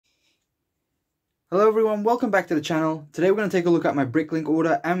Hello everyone, welcome back to the channel. Today we're going to take a look at my BrickLink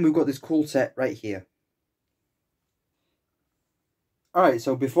order and we've got this cool set right here. Alright,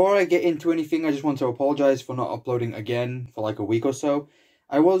 so before I get into anything, I just want to apologize for not uploading again for like a week or so.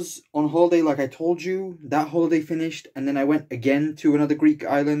 I was on holiday like I told you, that holiday finished, and then I went again to another Greek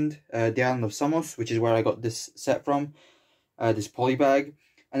island, the island of Samos, which is where I got this set from, this polybag.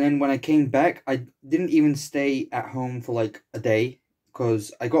 And then when I came back, I didn't even stay at home for like a day.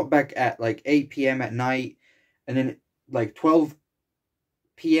 Because I got back at like 8 p.m. at night, and then like 12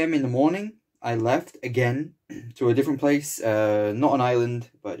 p.m. in the morning, I left again to a different place, not an island,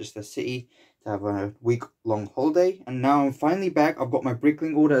 but just a city, to have a week-long holiday. And now I'm finally back. I've got my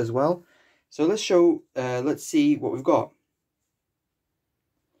BrickLink order as well. So let's see what we've got.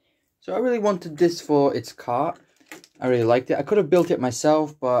 So I really wanted this for its cart. I really liked it. I could have built it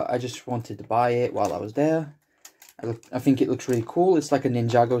myself, but I just wanted to buy it while I was there. I think it looks really cool. It's like a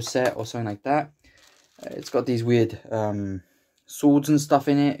Ninjago set or something like that. It's got these weird swords and stuff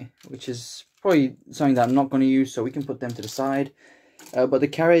in it, which is probably something that I'm not going to use, so we can put them to the side. But the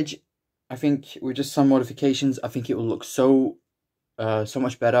carriage, I think with just some modifications, I think it will look so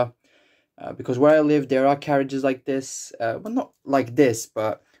much better. Because where I live, there are carriages like this. Well, not like this,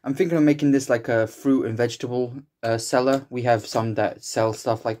 but I'm thinking of making this like a fruit and vegetable seller. We have some that sell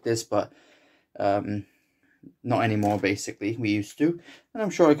stuff like this, but not anymore, basically. We used to. And I'm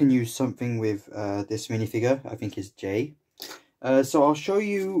sure I can use something with this minifigure. I think is J. So I'll show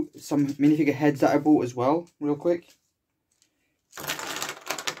you some minifigure heads that I bought as well, real quick.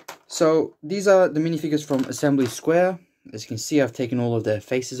 So these are the minifigures from Assembly Square. As you can see, I've taken all of their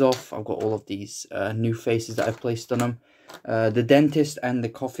faces off. I've got all of these new faces that I've placed on them. The dentist and the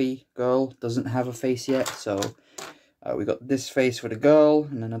coffee girl doesn't have a face yet. So we got this face for the girl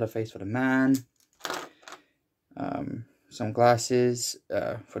and another face for the man. Some glasses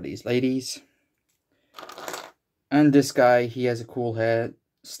for these ladies, and this guy, he has a cool hair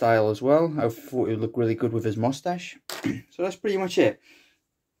style as well. I thought it would look really good with his mustache. So that's pretty much it.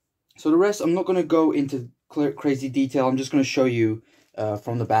 So the rest, I'm not going to go into crazy detail. I'm just going to show you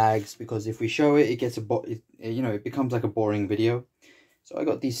from the bags, because if we show it, it gets it becomes like a boring video. So I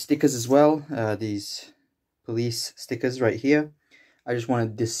got these stickers as well, these police stickers right here. I just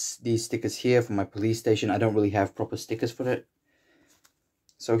wanted these stickers here for my police station. I don't really have proper stickers for it.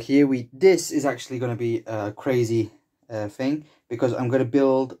 So here this is actually going to be a crazy thing, because I'm going to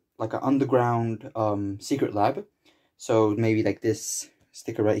build like an underground secret lab. So maybe like this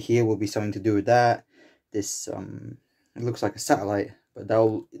sticker right here will be something to do with that. This it looks like a satellite, but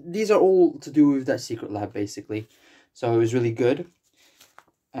these are all to do with that secret lab basically. So it was really good.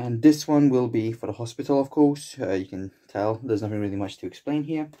 And this one will be for the hospital, of course. You can tell there's nothing really much to explain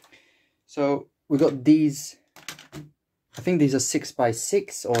here. So we got these. I think these are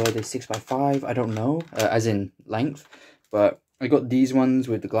 6x6 or are they 6x5? I don't know, as in length. But I got these ones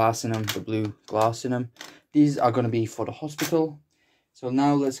with the glass in them, the blue glass in them. These are going to be for the hospital. So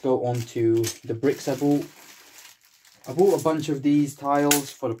now let's go on to the bricks I bought. I bought a bunch of these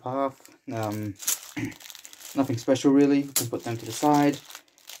tiles for the path. Nothing special really. We can put them to the side.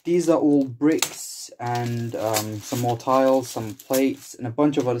 These are all bricks and some more tiles, some plates, and a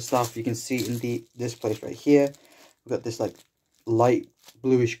bunch of other stuff. You can see in this place right here. We've got this like light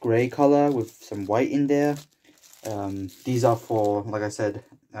bluish grey colour with some white in there. These are for, like I said,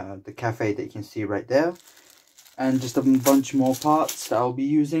 the cafe that you can see right there. And just a bunch more parts that I'll be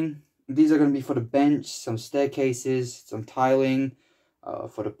using. These are going to be for the bench, some staircases, some tiling,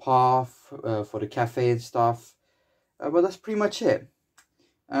 for the path, for the cafe and stuff. But that's pretty much it.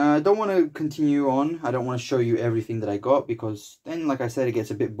 I don't want to continue on. I don't want to show you everything that I got, because then, like I said, it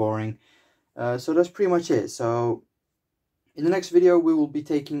gets a bit boring. So that's pretty much it. So in the next video, we will be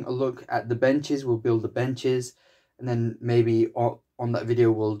taking a look at the benches. We'll build the benches, and then maybe on that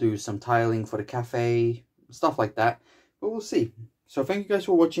video we'll do some tiling for the cafe, stuff like that. But we'll see. So thank you guys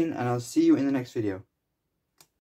for watching, and I'll see you in the next video.